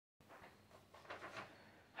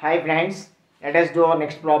Hi friends, let us do our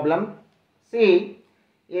next problem. See,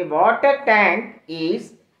 a water tank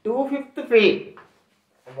is 2/5 fill.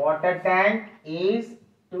 A water tank is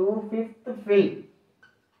 2/5 fill.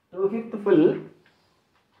 2/5 full.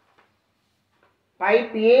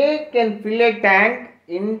 Pipe A can fill a tank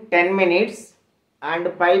in 10 minutes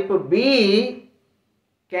and pipe B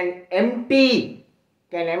can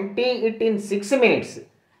empty it in 6 minutes.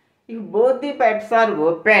 If both the pipes are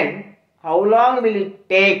open, how long will it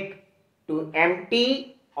take to empty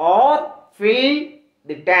or fill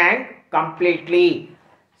the tank completely?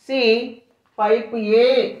 See, pipe A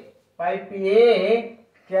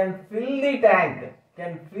can fill the tank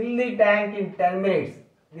in 10 minutes.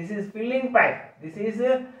 This is filling pipe.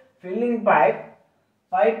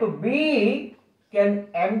 Pipe B can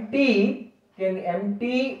empty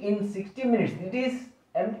in 60 minutes. It is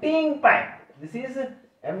emptying pipe. This is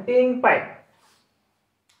emptying pipe.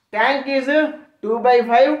 Tank is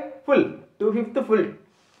 2/5 full, 2/5 full.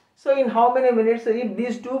 So in how many minutes? If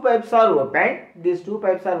these two pipes are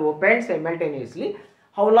opened simultaneously,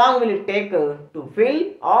 how long will it take to fill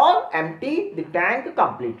or empty the tank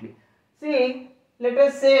completely? See, let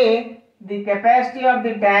us say the capacity of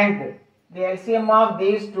the tank, the LCM of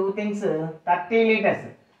these two things 30 liters.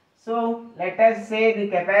 So let us say the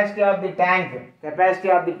capacity of the tank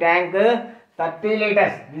 30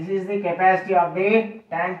 liters. This is the capacity of the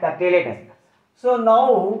tank, 30 liters. So now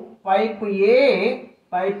pipe A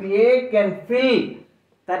can fill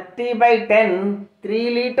 30/10 3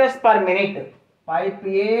 liters per minute. Pipe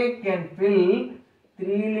A can fill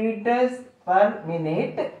 3 liters per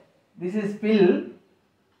minute. This is fill.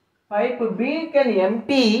 Pipe B can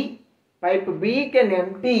empty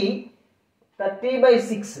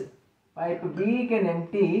 30/6. Pipe B can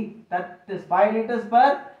empty 5 liters per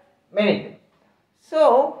minute. So,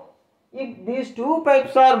 if these two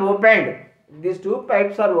pipes are opened,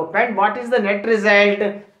 what is the net result?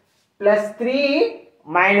 Plus 3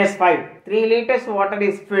 minus 5. 3 liters water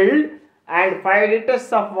is filled and 5 liters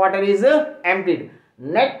of water is emptied.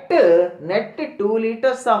 Net 2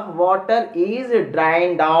 liters of water is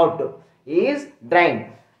drained out.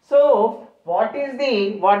 So, what is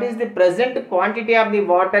the present quantity of the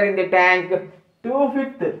water in the tank?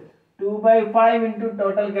 2/5. 2/5 into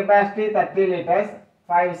total capacity 30 liters.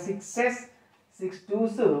 5 6s, 6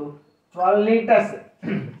 2s, 12 liters.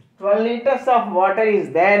 12 liters of water is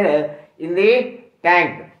there in the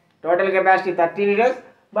tank. Total capacity 30 liters.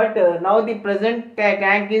 But now the present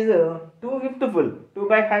tank is 2/5 full.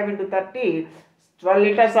 2/5 into 30, 12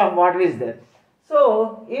 liters of water is there. So,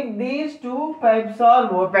 if these two pipes are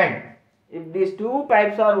opened,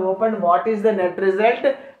 what is the net result?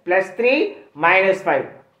 Plus 3 minus 5.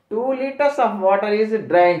 2 liters of water is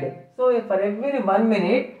drained. So, for every 1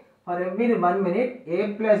 minute, A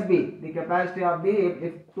plus B, the capacity of the,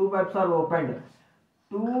 if two pipes are opened,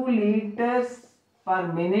 2 liters per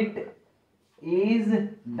minute is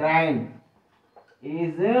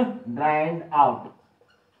drained out.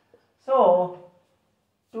 So,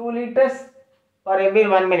 2 liters for every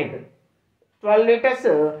 1 minute. 12 liters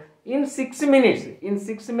in 6 minutes.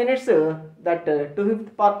 That 2/5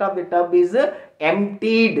 part of the tub is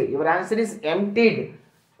emptied. Your answer is emptied.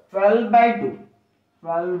 12/2.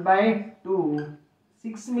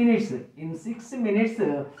 6 minutes. In 6 minutes,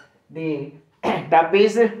 the tub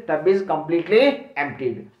is completely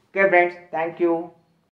emptied. Okay, friends. Thank you.